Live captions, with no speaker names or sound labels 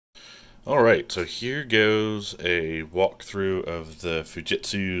Alright, so here goes a walkthrough of the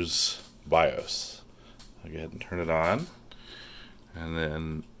Fujitsu's BIOS. I'll go ahead and turn it on. And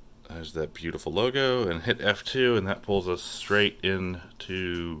then there's that beautiful logo, and hit F2, and that pulls us straight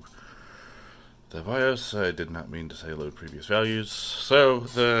into the BIOS. I did not mean to say load previous values. So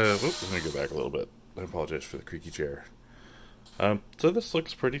let me go back a little bit. I apologize for the creaky chair. So this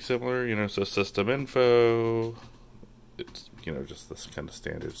looks pretty similar, so system info. It's, just this kind of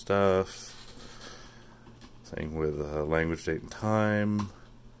standard stuff. Same with language, date, and time.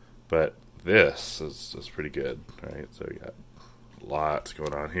 But this is pretty good, right? So we got lots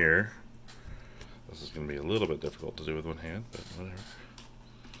going on here. This is going to be a little bit difficult to do with one hand, but whatever.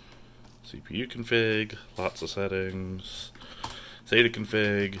 CPU config, lots of settings. SATA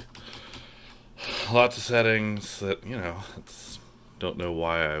config, lots of settings that, don't know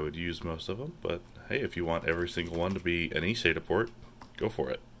why I would use most of them, but hey, if you want every single one to be an eSATA port, go for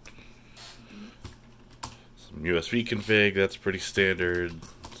it. Some USB config, that's pretty standard.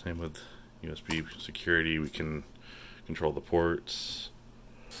 Same with USB security, we can control the ports.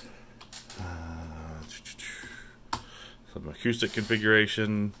 Some acoustic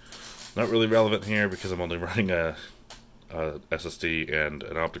configuration, not really relevant here because I'm only running a SSD and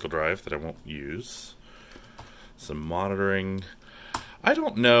an optical drive that I won't use. Some monitoring. I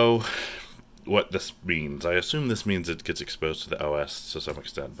don't know what this means. I assume this means it gets exposed to the OS to some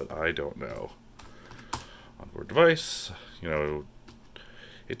extent, but I don't know. Onboard device,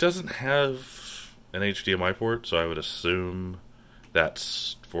 it doesn't have an HDMI port, so I would assume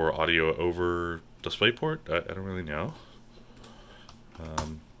that's for audio over DisplayPort. I don't really know.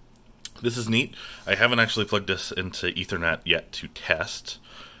 This is neat. I haven't actually plugged this into Ethernet yet to test.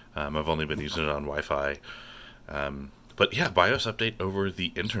 I've only been using it on Wi-Fi. But yeah, BIOS update over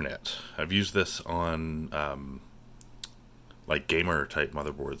the internet. I've used this on like gamer type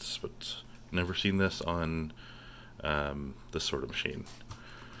motherboards, but never seen this on this sort of machine.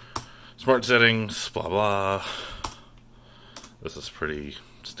 Smart settings, blah blah. This is pretty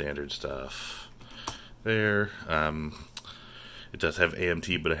standard stuff. There. It does have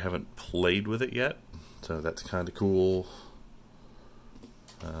AMT, but I haven't played with it yet, so that's kind of cool.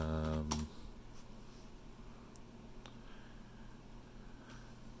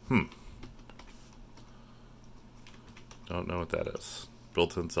 Don't know what that is.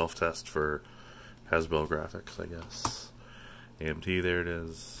 Built-in self-test for Hasbro graphics, I guess. AMT, there it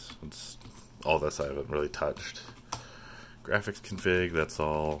is. It's all this I haven't really touched. Graphics config, that's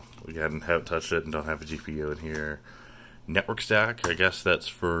all. Again, haven't touched it and don't have a GPU in here. Network stack, I guess that's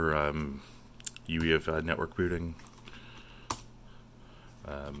for UEFI network booting.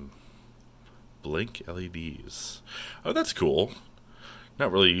 Blink LEDs. Oh, that's cool.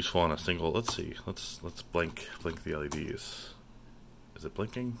 Not really useful on a single. Let's see. Let's blink the LEDs. Is it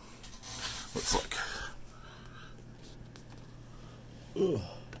blinking? Let's look. Ugh.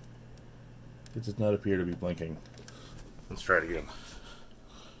 It does not appear to be blinking. Let's try it again.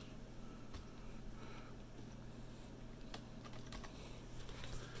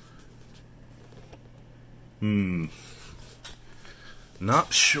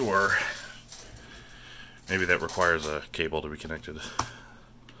 Not sure. Maybe that requires a cable to be connected.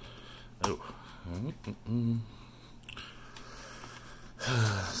 Oh.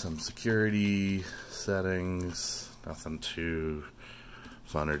 Some security settings. Nothing too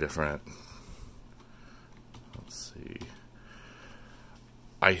fun or different. Let's see.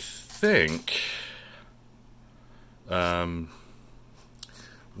 I think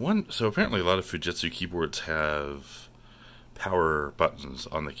so apparently a lot of Fujitsu keyboards have power buttons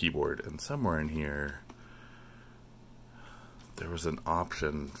on the keyboard, and somewhere in here there was an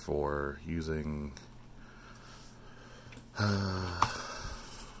option for using I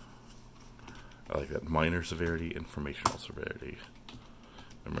like that. Minor severity, informational severity,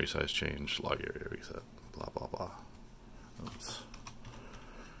 memory size change, log area reset, blah blah blah. Oops.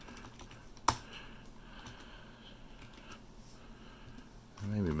 I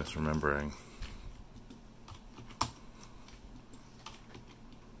may be misremembering.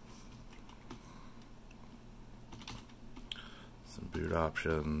 Some boot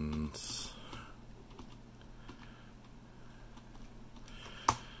options.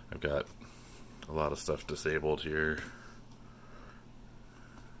 I've got a lot of stuff disabled here.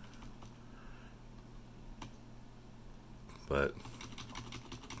 But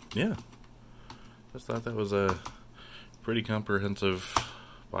yeah, just thought that was a pretty comprehensive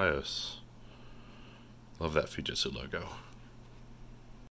BIOS. Love that Fujitsu logo.